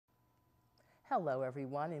Hello,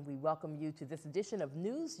 everyone, and we welcome you to this edition of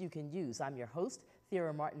News You Can Use. I'm your host,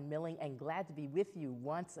 Thera Martin Milling, and glad to be with you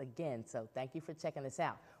once again. So thank you for checking us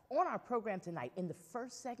out. On our program tonight, in the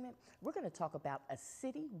first segment, we're going to talk about a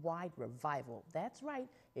citywide revival. That's right,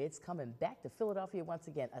 it's coming back to Philadelphia once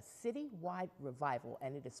again, a citywide revival,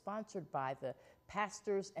 and it is sponsored by the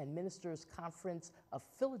Pastors and Ministers Conference of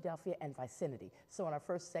Philadelphia and Vicinity. So in our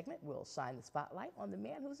first segment, we'll shine the spotlight on the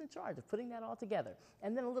man who's in charge of putting that all together.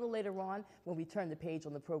 And then a little later on, when we turn the page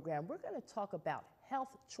on the program, we're going to talk about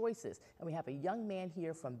health choices. And we have a young man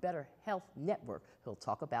here from Better Health Network who'll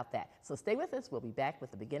talk about that. So stay with us. We'll be back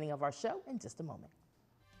with the beginning of our show in just a moment.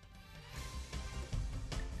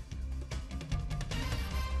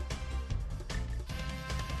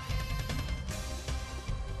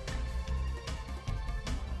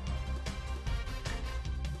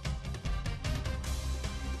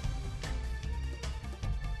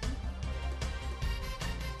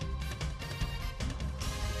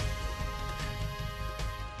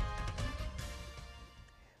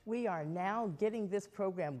 We are now getting this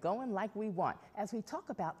program going like we want as we talk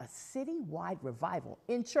about a citywide revival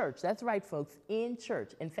in church. That's right, folks, in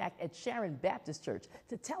church. In fact, at Sharon Baptist Church.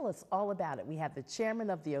 To tell us all about it, we have the chairman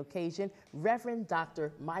of the occasion, Reverend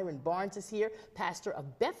Dr. Myron Barnes is here, pastor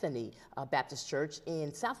of Bethany Baptist Church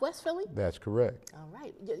in Southwest Philly. That's correct. All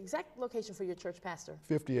right. Your exact location for your church, Pastor?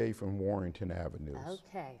 58 from Warrington Avenue.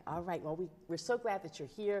 Okay. All right. Well, we're so glad that you're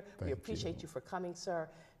here. We Thank appreciate you for coming, sir,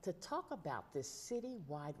 to talk about this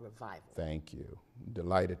citywide revival. Thank you.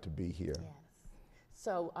 Delighted to be here. Yes.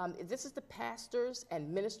 So this is the Pastors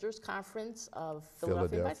and Ministers Conference of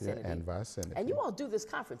Philadelphia and Vicinity. And you all do this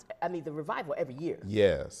conference, the revival every year.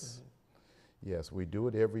 Yes. Mm-hmm. Yes, we do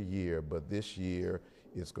it every year, but this year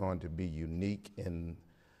is going to be unique in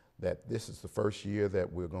that this is the first year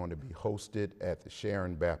that we're going to be hosted at the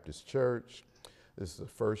Sharon Baptist Church. This is the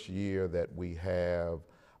first year that we have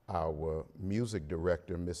our music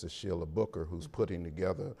director, Mrs. Sheila Booker, who's putting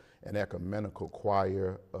together an ecumenical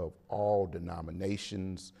choir of all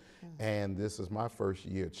denominations. And this is my first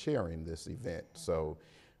year chairing this event. So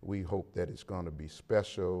we hope that it's going to be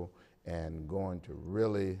special and going to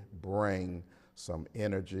really bring some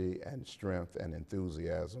energy and strength and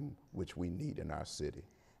enthusiasm, which we need in our city.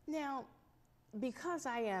 Now, because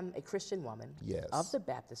I am a Christian woman of Yes. the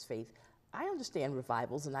Baptist faith, I understand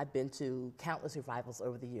revivals, and I've been to countless revivals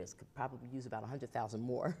over the years. Could probably use about 100,000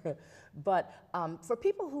 more. But for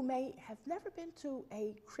people who may have never been to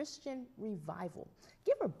a Christian revival,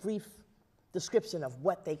 give a brief description of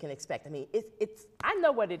what they can expect. I mean, I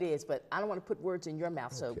know what it is, but I don't want to put words in your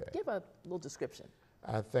mouth. So give a little description.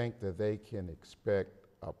 I think that they can expect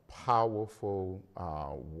a powerful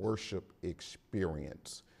worship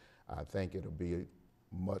experience. I think it'll be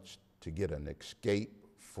much to get an escape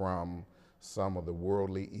from some of the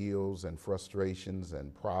worldly ills and frustrations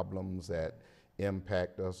and problems that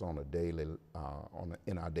impact us on a daily,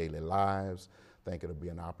 in our daily lives. I think it'll be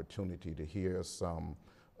an opportunity to hear some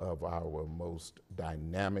of our most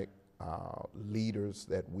dynamic leaders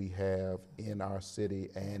that we have in our city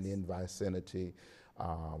and in vicinity.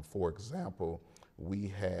 For example, we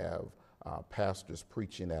have pastors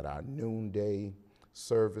preaching at our noonday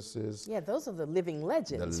services. Yeah, those are the living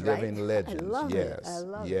legends, The living legends, I love yes, it. I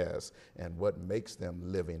love yes. And what makes them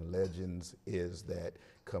living legends is that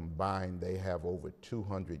combined they have over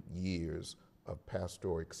 200 years of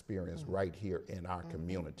pastoral experience right here in our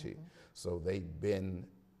community. So they've been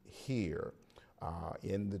here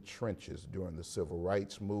in the trenches during the civil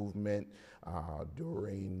rights movement,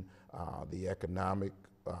 during the economic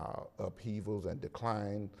upheavals and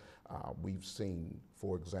decline. We've seen,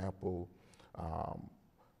 for example,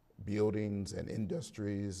 buildings and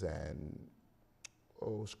industries and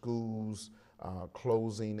schools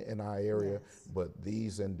closing in our area, but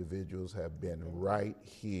these individuals have been right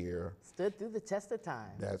here. Stood through the test of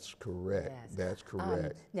time. That's correct. That's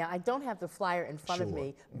correct. Now, I don't have the flyer in front of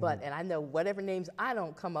me, but, and I know whatever names I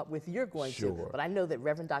don't come up with, you're going to. But I know that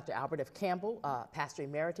Reverend Dr. Albert F. Campbell, Pastor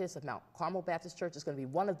Emeritus of Mount Carmel Baptist Church, is going to be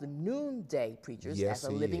one of the noonday preachers as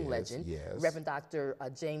a living legend. Reverend Dr.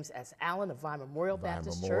 James S. Allen of Vine Memorial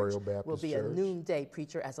Baptist Church will be a noonday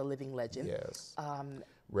preacher as a living legend. Yes.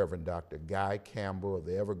 Reverend Dr. Guy Campbell of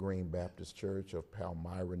the Evergreen Baptist Church of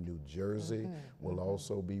Palmyra, New Jersey, will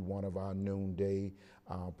also be one of our noonday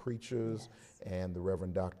preachers, and the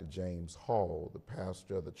Reverend Dr. James Hall, the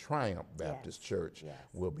pastor of the Triumph Baptist Church,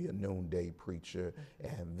 will be a noonday preacher,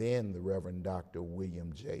 and then the Reverend Dr.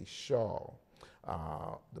 William J. Shaw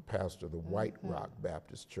the pastor of the White Rock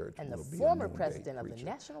Baptist Church. And the will be a former noonday president of the preacher.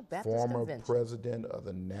 National Baptist Former Convention. president of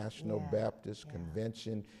the National Yeah, Baptist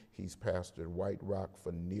Convention. He's pastored White Rock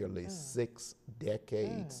for nearly 6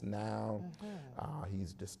 decades now.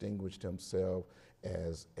 He's distinguished himself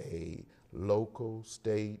as a local,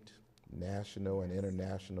 state, national, and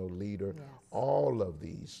international leader. Yes. All of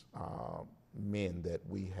these men that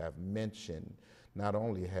we have mentioned, not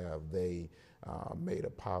only have they made a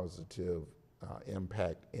positive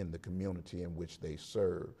impact in the community in which they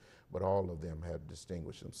serve, but all of them have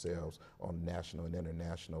distinguished themselves on national and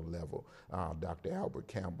international level. Dr. Albert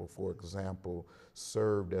Campbell, for example,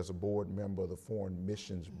 served as a board member of the Foreign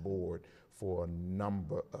Missions Board for a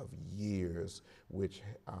number of years, which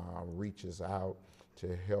reaches out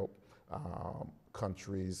to help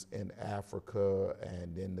countries in Africa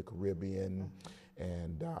and in the Caribbean.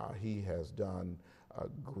 And he has done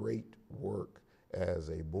great work as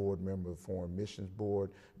a board member of the Foreign Missions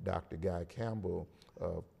Board. Dr. Guy Campbell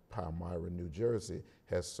of Palmyra, New Jersey,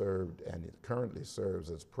 has served and currently serves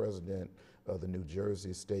as president of the New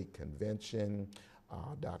Jersey State Convention.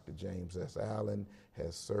 Dr. James S. Allen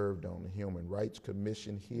has served on the Human Rights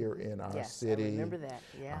Commission here in our city. I remember that,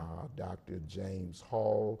 yeah. Dr. James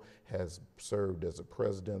Hall has served as a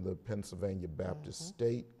president of the Pennsylvania Baptist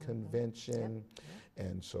State Convention.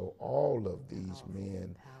 And so all of these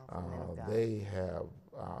men, they have,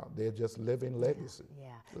 they're just living legacy. Yeah.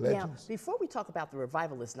 Legends. Now, before we talk about the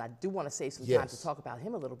revivalist, and I do want to save some time to talk about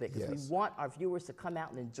him a little bit, because we want our viewers to come out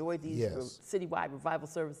and enjoy these citywide revival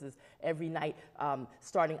services every night,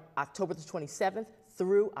 starting October the 27th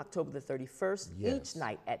through October the 31st, each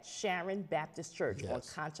night at Sharon Baptist Church on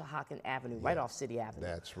Conshohocken Avenue, right off City Avenue.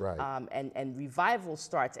 That's right. And revival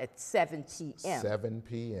starts at 7 p.m. 7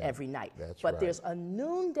 p.m. every night. That's but right. there's a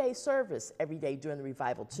noonday service every day during the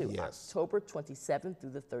revival too, October 27th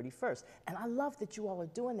through the 31st. And I love that you all are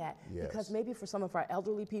doing that, because maybe for some of our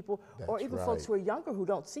elderly people, or even folks who are younger who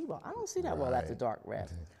don't see well. I don't see that well after dark, Rev.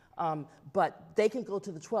 But they can go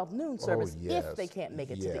to the 12 noon service if they can't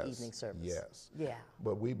make it to the evening service. Yeah.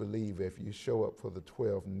 But we believe if you show up for the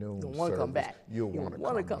 12 noon You'll want to come back. You'll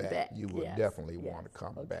want to come back. You will definitely want to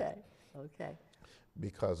come back. Okay.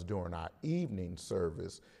 Because during our evening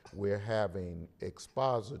service, we're having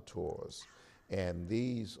expositors, and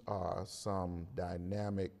these are some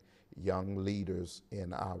dynamic young leaders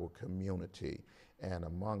in our community. And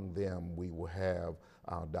among them, we will have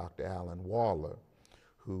Dr. Alan Waller,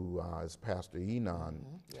 who is Pastor Enon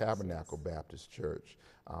Tabernacle Baptist Church,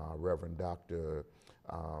 Reverend Dr.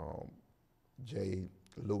 J.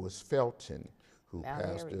 Lewis Felton, who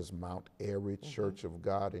pastors Mount Airy Church of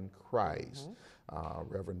God in Christ,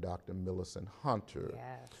 Reverend Dr. Millicent Hunter,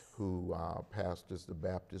 who pastors the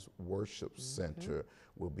Baptist Worship Center,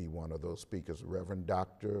 will be one of those speakers. Reverend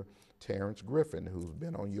Dr. Terrence Griffin, who's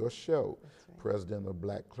been on your show, president of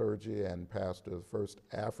Black Clergy and pastor of the First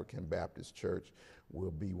African Baptist Church,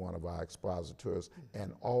 will be one of our expositors,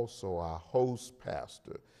 and also our host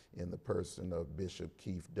pastor in the person of Bishop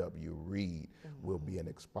Keith W. Reed will be an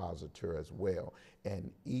expositor as well. And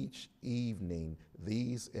each evening,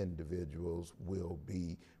 these individuals will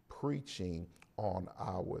be preaching on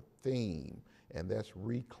our theme, and that's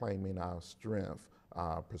reclaiming our strength,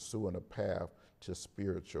 pursuing a path to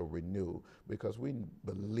spiritual renewal, because we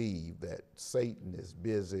believe that Satan is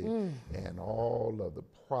busy and all of the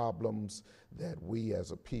problems that we as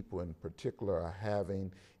a people in particular are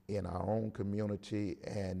having in our own community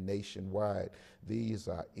and nationwide, these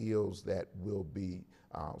are ills that will be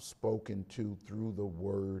spoken to through the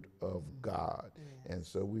Word of God. And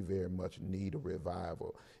so we very much need a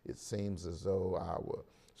revival. It seems as though our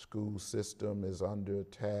school system is under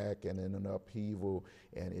attack and in an upheaval,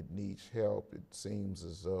 and it needs help. It seems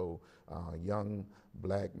as though young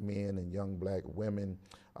black men and young black women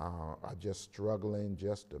are just struggling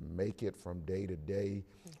just to make it from day to day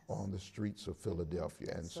on the streets of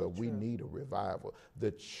Philadelphia. And so we need a revival.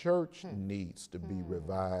 The church needs to be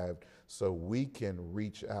revived so we can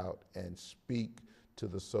reach out and speak to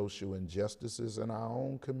the social injustices in our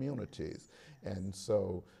own communities. And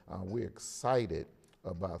so we're excited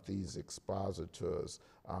about these expositors.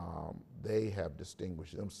 They have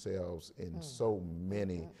distinguished themselves in so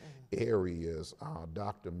many areas.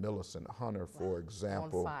 Dr. Millicent Hunter, for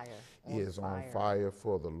example, is on fire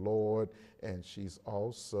for the Lord, and she's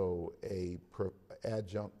also a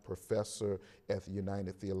adjunct professor at the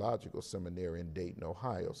United Theological Seminary in Dayton,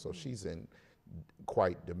 Ohio. So she's in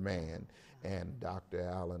quite demand. And Dr.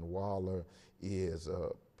 Alan Waller is a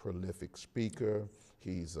prolific speaker.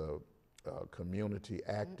 He's a community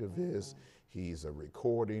activist. He's a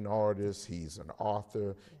recording artist. He's an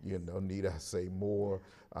author. You know, need I say more?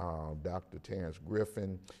 Dr. Terrence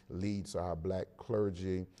Griffin leads our black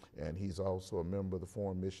clergy, and he's also a member of the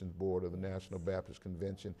Foreign Missions Board of the National Baptist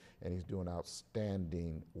Convention, and he's doing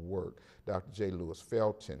outstanding work. Dr. J. Lewis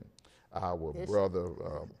Felton, our brother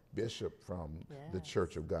bishop from the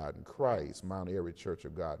Church of God in Christ, Mount Airy Church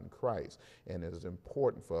of God in Christ. And it is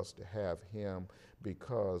important for us to have him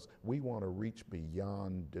because we want to reach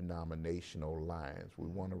beyond denominational lines. We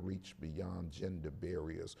want to reach beyond gender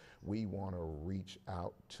barriers. We want to reach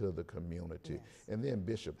out to the community. And then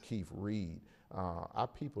Bishop Keith Reed, our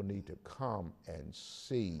people need to come and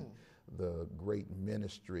see the great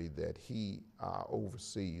ministry that he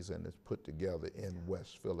oversees and has put together in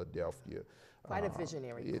West Philadelphia. Quite a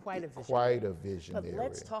visionary, quite a visionary. Quite a visionary. But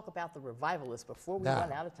let's talk about the revivalists before we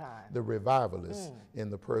run out of time. The revivalists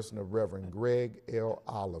in the person of Reverend Greg L.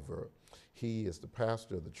 Oliver. He is the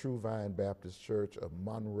pastor of the True Vine Baptist Church of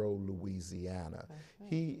Monroe, Louisiana.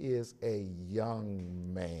 He is a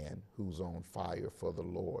young man who's on fire for the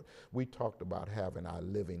Lord. We talked about having our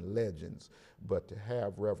living legends, but to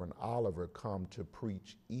have Reverend Oliver come to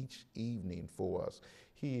preach each evening for us,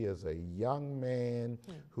 he is a young man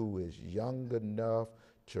who is young enough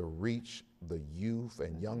to reach the youth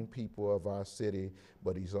and young people of our city,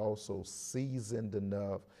 but he's also seasoned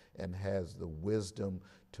enough and has the wisdom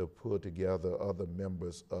to put together other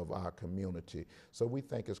members of our community. So we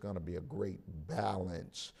think it's going to be a great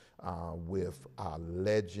balance with our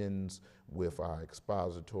legends, with our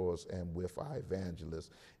expositors, and with our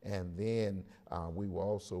evangelists. And then we will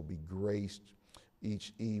also be graced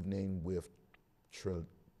each evening with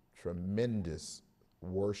tremendous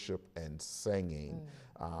worship and singing.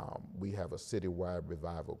 We have a citywide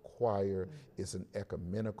revival choir. It's an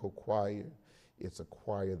ecumenical choir. It's a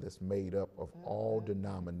choir that's made up of all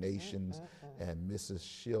denominations, and Mrs.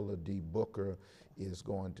 Sheila D. Booker is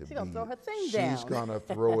going to She's gonna throw her thing she's down. going to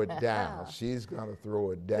throw it down. She's going to throw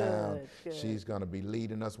it down. Good. She's going to be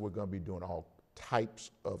leading us. We're going to be doing all types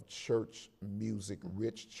of church music,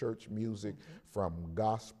 rich church music, from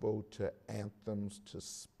gospel to anthems to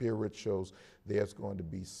spirituals. There's going to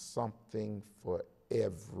be something for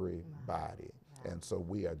everybody. And so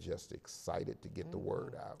we are just excited to get the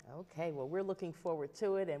word out. Okay, well, we're looking forward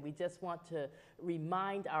to it, and we just want to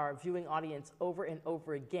remind our viewing audience over and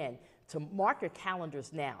over again to mark your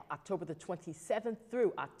calendars now, October the 27th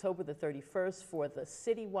through October the 31st for the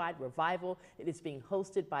citywide revival. It is being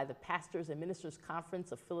hosted by the Pastors and Ministers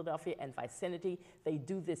Conference of Philadelphia and Vicinity. They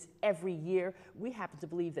do this every year. We happen to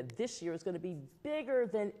believe that this year is going to be bigger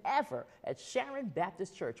than ever at Sharon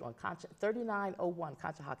Baptist Church on 3901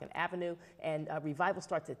 Conshohocken Avenue, and revival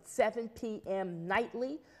starts at 7 p.m.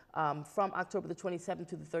 nightly. From October the 27th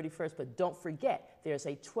to the 31st, but don't forget, there's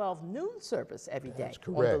a 12 noon service every day. That's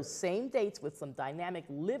correct. On those same dates with some dynamic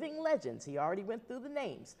living legends. He already went through the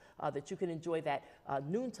names that you can enjoy that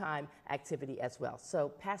noontime activity as well. So,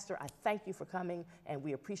 Pastor, I thank you for coming, and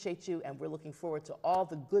we appreciate you, and we're looking forward to all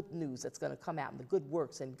the good news that's going to come out and the good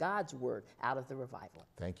works and God's word out of the revival.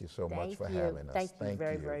 Thank you so much for having us. Thank you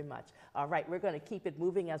very, very much. All right, we're going to keep it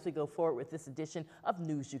moving as we go forward with this edition of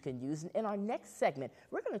News You Can Use. And in our next segment,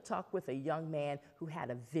 we're going to talk with a young man who had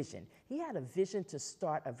a vision. He had a vision to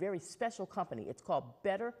start a very special company. It's called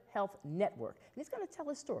Better Health Network. And he's going to tell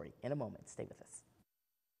his story in a moment. Stay with us.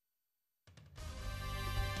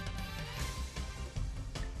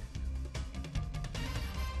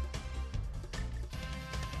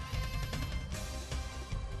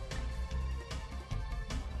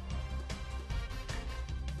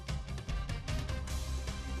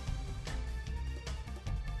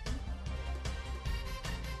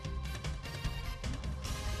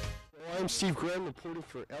 I'm Steve Graham, reporting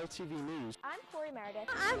for LTV News. I'm Corey Meredith.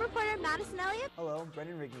 I'm reporter Madison Elliott. Hello, I'm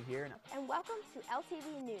Brendan Rigney here. And welcome to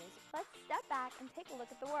LTV News. Let's step back and take a look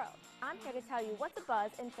at the world. I'm here to tell you what's a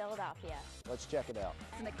buzz in Philadelphia. Let's check it out.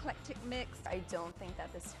 It's an eclectic mix. I don't think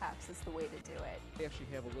that this tax is the way to do it. They actually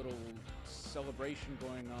have a little celebration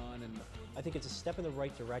going on, and I think it's a step in the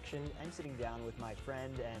right direction. I'm sitting down with my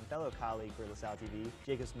friend and fellow colleague for LaSalle TV,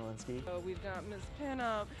 Jacob Smolinski. We've got Miss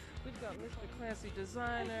Pinup, we've got Mr. Classy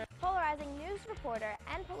Designer. Polarizing news reporter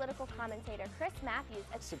and political commentator Chris Matthews.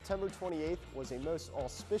 September 28th was a most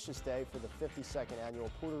auspicious day for the 52nd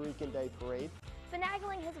Annual Puerto Rican Day Parade.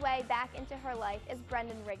 Finagling his way back into her life is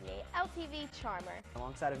Brendan Rigney, LTV charmer.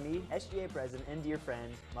 Alongside of me, SGA president and dear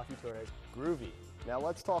friend, Muffy Torres. Groovy. Now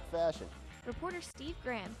let's talk fashion. Reporter Steve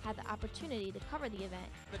Graham had the opportunity to cover the event.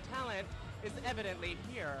 The talent is evidently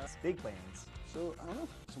here. Big plans. So, I don't know,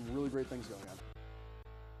 some really great things going on.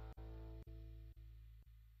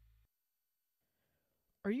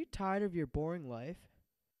 Are you tired of your boring life?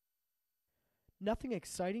 Nothing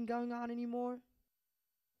exciting going on anymore?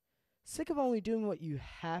 Sick of only doing what you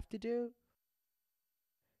have to do?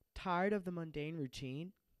 Tired of the mundane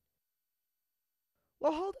routine?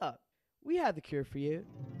 Well, hold up. We have the cure for you.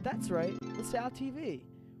 That's right, LaSalle TV.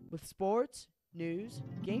 With sports, news,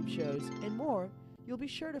 game shows, and more, you'll be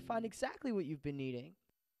sure to find exactly what you've been needing.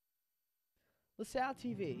 LaSalle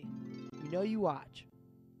TV. We know you watch.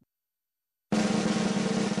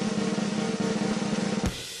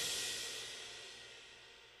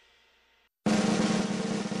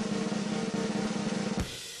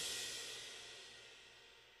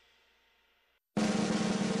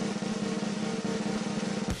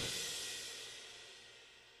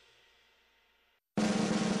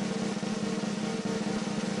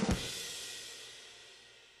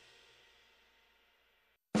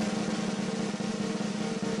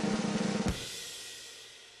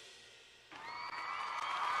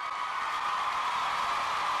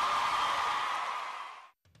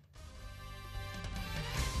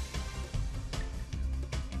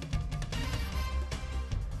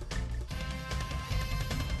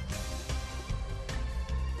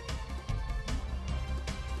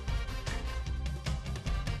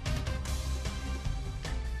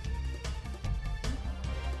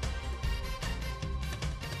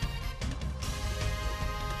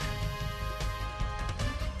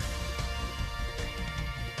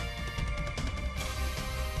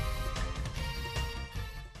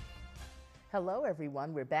 Hello,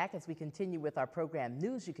 everyone. We're back as we continue with our program,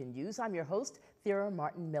 News You Can Use. I'm your host, Thera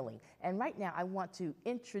Martin Milling. And right now, I want to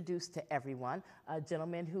introduce to everyone a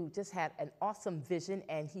gentleman who just had an awesome vision,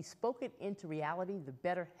 and he spoke it into reality, the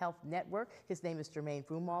Better Health Network. His name is Jermaine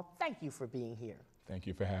Broomall. Thank you for being here. Thank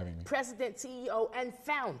you for having me. President, CEO, and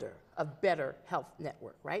founder of Better Health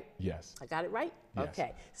Network, right? Yes. I got it right? Yes.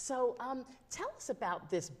 Okay. So tell us about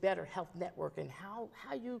this Better Health Network and how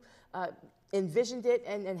you envisioned it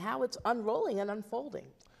and how it's unrolling and unfolding.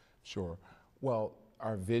 Sure. Well,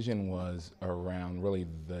 our vision was around really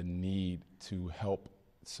the need to help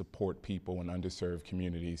support people in underserved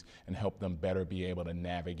communities and help them better be able to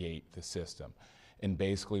navigate the system. And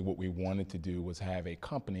basically what we wanted to do was have a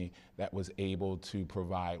company that was able to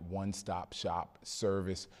provide one-stop shop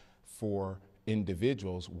service for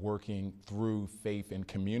individuals working through faith and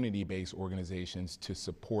community-based organizations to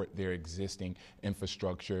support their existing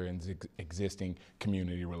infrastructure and existing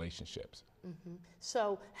community relationships. Mm-hmm.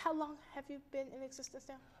 So how long have you been in existence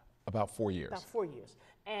now? About 4 years. About 4 years.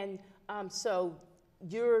 And so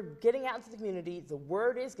you're getting out into the community, the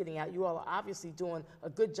word is getting out. You all are obviously doing a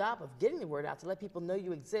good job of getting the word out to let people know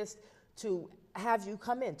you exist, to have you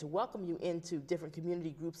come in, to welcome you into different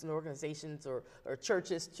community groups and organizations or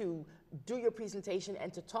churches to do your presentation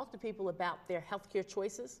and to talk to people about their healthcare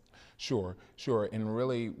choices? Sure. And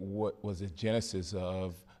really what was the genesis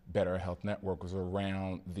of Better Health Network was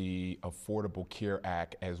around the Affordable Care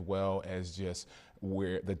Act, as well as just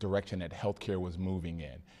where the direction that healthcare was moving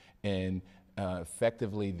in. And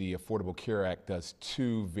effectively, the Affordable Care Act does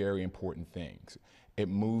two very important things. It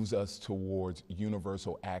moves us towards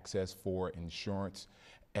universal access for insurance,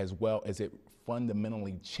 as well as it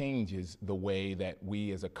fundamentally changes the way that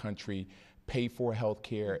we as a country pay for health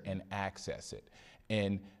care and access it.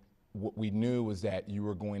 And what we knew was that you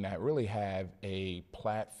were going to really have a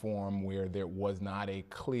platform where there was not a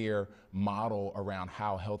clear model around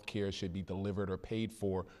how healthcare should be delivered or paid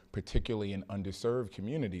for, particularly in underserved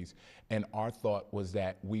communities. And our thought was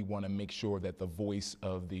that we want to make sure that the voice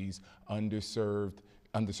of these underserved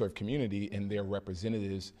community and their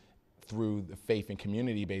representatives through the faith and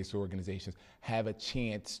community-based organizations have a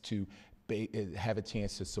chance to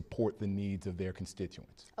support the needs of their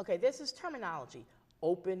constituents. Okay, this is terminology.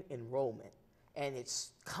 Open enrollment, and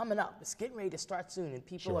it's coming up. It's getting ready to start soon, and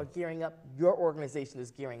people are gearing up. Your organization is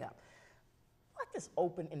gearing up. What does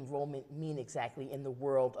open enrollment mean exactly in the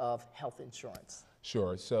world of health insurance?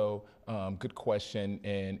 Sure. So good question,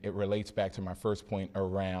 and it relates back to my first point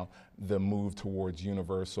around the move towards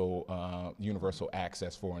universal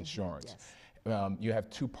access for insurance. Yes. You have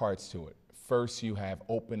two parts to it. First, you have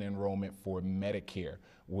open enrollment for Medicare,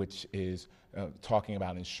 which is talking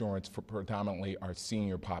about insurance for predominantly our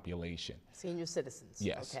senior population. Senior citizens.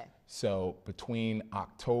 Yes. Okay. So between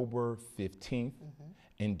October 15th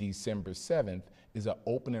and December 7th is an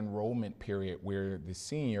open enrollment period where the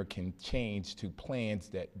senior can change to plans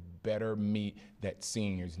that better meet that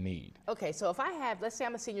senior's need. Okay, so if I have, let's say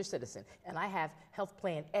I'm a senior citizen and I have Health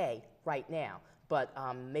Plan A right now, but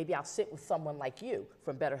maybe I'll sit with someone like you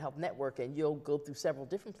from Better Health Network, and you'll go through several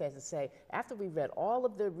different plans and say, after we've read all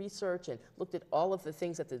of the research and looked at all of the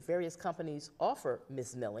things that the various companies offer,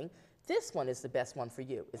 Ms. Milling, this one is the best one for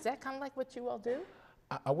you. Is that kind of like what you all do?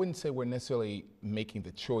 I wouldn't say we're necessarily making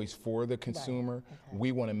the choice for the consumer. Right. Okay.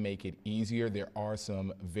 We want to make it easier. There are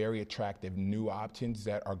some very attractive new options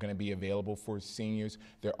that are going to be available for seniors.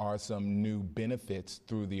 There are some new benefits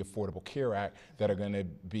through the Affordable Care Act that are going to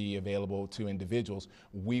be available to individuals.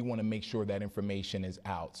 We want to make sure that information is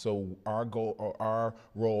out. So our goal or our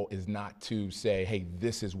role is not to say, hey,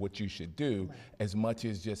 this is what you should do, right, as much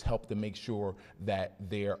as just help to make sure that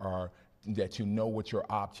that you know what your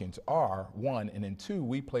options are, one, and then two,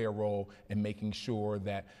 we play a role in making sure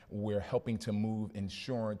that we're helping to move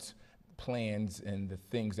insurance plans and the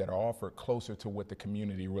things that are offered closer to what the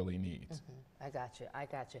community really needs. Mm-hmm. I got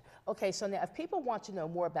you. Okay, so now if people want to know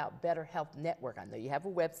more about Better Health Network, I know you have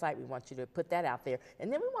a website, we want you to put that out there,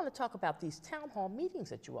 and then we want to talk about these town hall meetings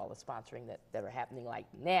that you all are sponsoring that are happening like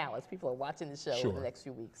now as people are watching the show in the next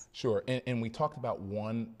few weeks. Sure, and we talked about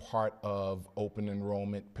one part of open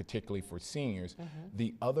enrollment, particularly for seniors. Mm-hmm.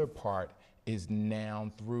 The other part is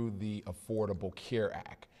now through the Affordable Care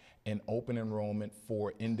Act, and open enrollment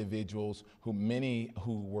for individuals many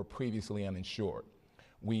who were previously uninsured.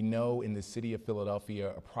 We know in the city of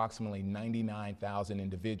Philadelphia, approximately 99,000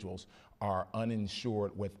 individuals are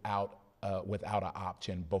uninsured without an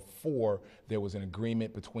option before there was an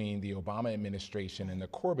agreement between the Obama administration and the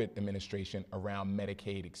Corbett administration around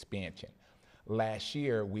Medicaid expansion. Last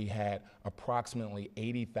year, we had approximately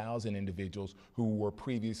 80,000 individuals who were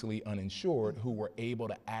previously uninsured who were able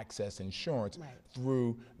to access insurance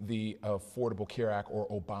through the Affordable Care Act, or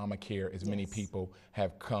Obamacare, as many people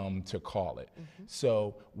have come to call it. Mm-hmm.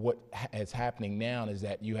 So what is happening now is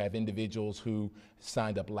that you have individuals who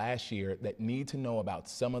signed up last year that need to know about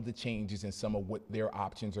some of the changes and some of what their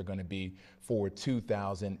options are going to be for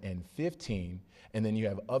 2015. And then you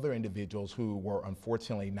have other individuals who were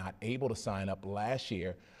unfortunately not able to sign up last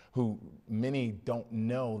year, who many don't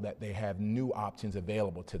know that they have new options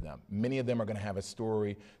available to them. Many of them are going to have a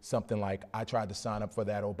story, something like, I tried to sign up for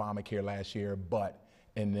that Obamacare last year,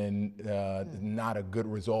 and then not a good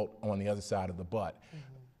result on the other side of the but. Mm-hmm.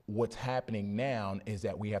 What's happening now is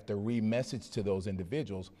that we have to re-message to those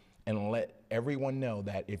individuals and let everyone know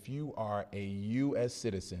that if you are a U.S.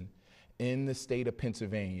 citizen in the state of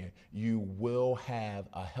Pennsylvania, you will have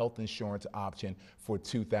a health insurance option for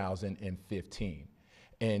 2015.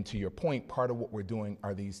 And to your point, part of what we're doing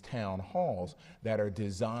are these town halls that are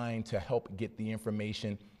designed to help get the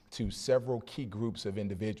information to several key groups of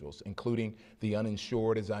individuals, including the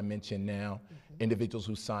uninsured, as I mentioned now, individuals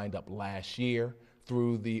who signed up last year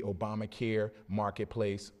through the Obamacare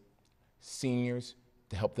marketplace, seniors,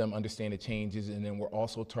 to help them understand the changes, and then we're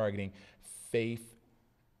also targeting faith,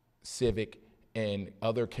 civic, and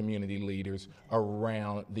other community leaders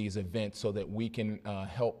around these events so that we can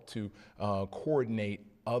help to coordinate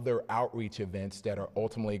other outreach events that are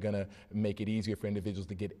ultimately going to make it easier for individuals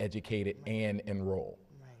to get educated and enroll.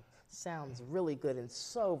 Sounds really good and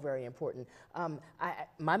so very important.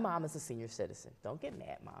 My mom is a senior citizen. Don't get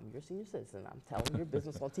mad, Mom. You're a senior citizen. I'm telling your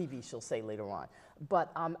business on TV, she'll say later on.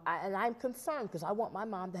 But I'm concerned because I want my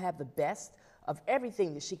mom to have the best of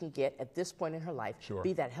everything that she can get at this point in her life,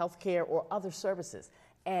 be that health care or other services.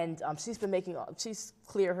 And she's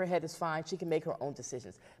clear, her head is fine, she can make her own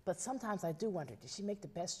decisions. But sometimes I do wonder, did she make the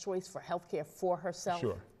best choice for health care for herself?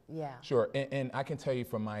 Sure. Yeah. Sure, and I can tell you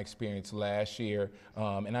from my experience last year,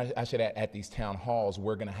 and I should add, at these town halls,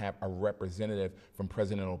 we're going to have a representative from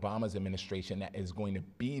President Obama's administration that is going to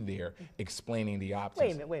be there explaining the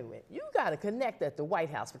options. Wait a minute. You got to connect at the White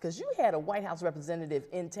House because you had a White House representative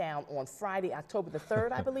in town on Friday, October the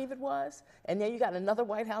 3rd, I believe it was, and then you got another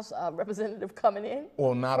White House representative coming in?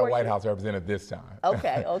 Well, not a White House representative this time.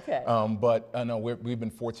 Okay. But no, we've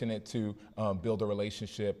been fortunate to build a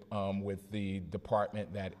relationship with the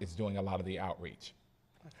department that is doing a lot of the outreach.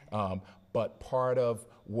 But part of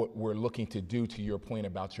what we're looking to do, to your point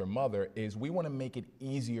about your mother, is we want to make it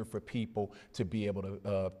easier for people to be able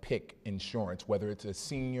to pick insurance, whether it's a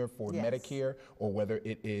senior for Medicare or whether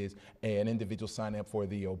it is an individual signing up for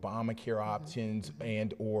the Obamacare options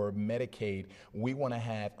and or Medicaid. We want to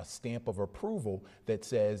have a stamp of approval that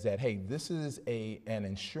says that, hey, this is an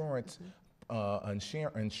insurance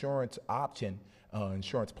insurance option,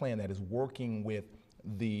 insurance plan that is working with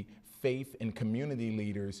the faith and community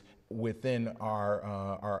leaders within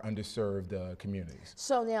our underserved communities.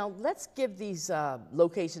 So now let's give these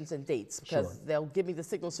locations and dates because they'll give me the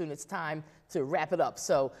signal soon it's time to wrap it up.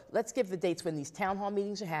 So let's give the dates when these town hall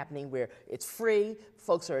meetings are happening where it's free,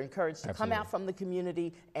 folks are encouraged to come out from the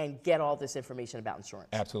community and get all this information about insurance.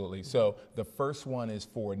 Absolutely. So the first one is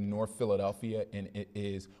for North Philadelphia, and it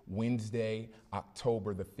is Wednesday,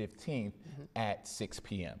 October the 15th at 6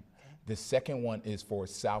 p.m. The second one is for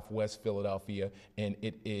Southwest Philadelphia, and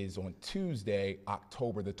it is on Tuesday,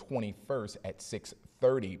 October the 21st at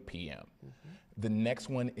 6:30 p.m. The next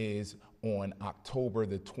one is on October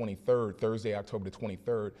the 23rd, Thursday, October the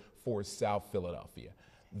 23rd, for South Philadelphia.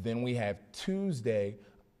 Then we have Tuesday,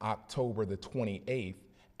 October the 28th,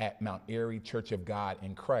 at Mount Airy Church of God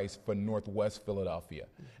in Christ for Northwest Philadelphia.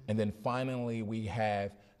 And then finally, we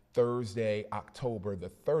have Thursday, October the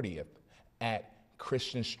 30th, at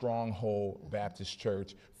Christian Stronghold Baptist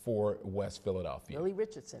Church for West Philadelphia. Willie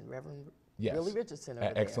Richardson, Reverend Yes. Willie Richardson over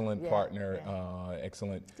there. Excellent partner,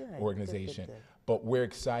 excellent organization. Good. But we're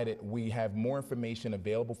excited. We have more information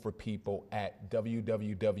available for people at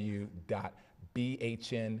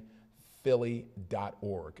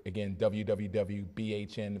www.bhnphilly.org. Again,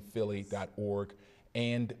 www.bhnphilly.org.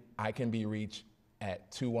 And I can be reached at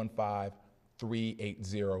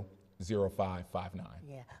 215-380-0559.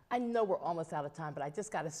 Yeah, I know we're almost out of time, but I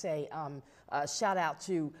just got to say, shout out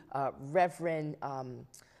to Reverend from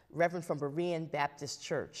Berean Baptist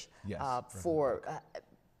Church for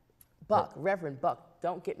Buck, Reverend Buck,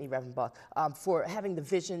 don't get me Reverend Buck, for having the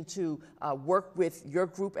vision to work with your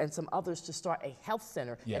group and some others to start a health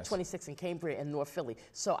center at 26 in Cambria in North Philly.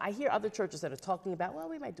 So I hear other churches that are talking about, well,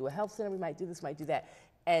 we might do a health center, we might do this, might do that,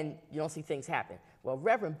 and you don't see things happen. Well,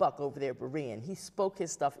 Reverend Buck over there at Berean, he spoke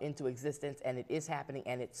his stuff into existence, and it is happening,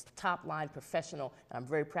 and it's top line professional, and I'm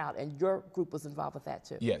very proud. And your group was involved with that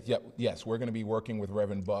too. Yes, we're going to be working with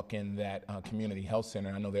Reverend Buck in that community health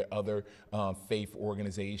center. I know there are other faith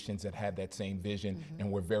organizations that have that same vision,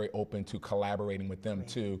 and we're very open to collaborating with them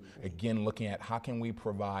too. Again, looking at how can we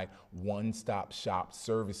provide one-stop shop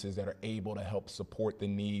services that are able to help support the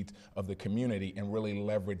needs of the community and really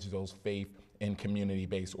leverage those faith and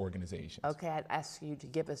community-based organizations. Okay, I'd ask you to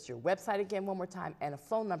give us your website again one more time and a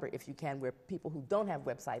phone number if you can, where people who don't have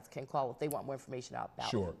websites can call if they want more information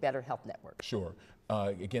about Better Health Network. Sure.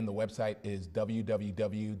 Again, the website is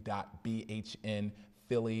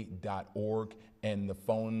www.bhnphilly.org, and the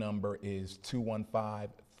phone number is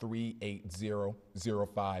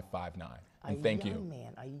 215-380-0559. And thank you.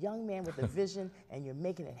 A young man with a vision, and you're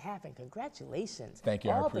making it happen. Congratulations. Thank you.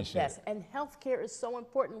 I appreciate it. And healthcare is so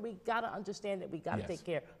important. We got to understand that we got to take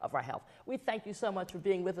care of our health. We thank you so much for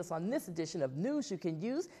being with us on this edition of News You Can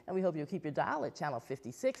Use, and we hope you'll keep your dial at channel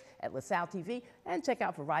 56 at LaSalle TV, and check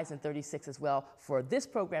out Verizon 36 as well for this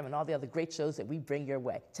program and all the other great shows that we bring your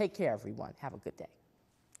way. Take care, everyone. Have a good day.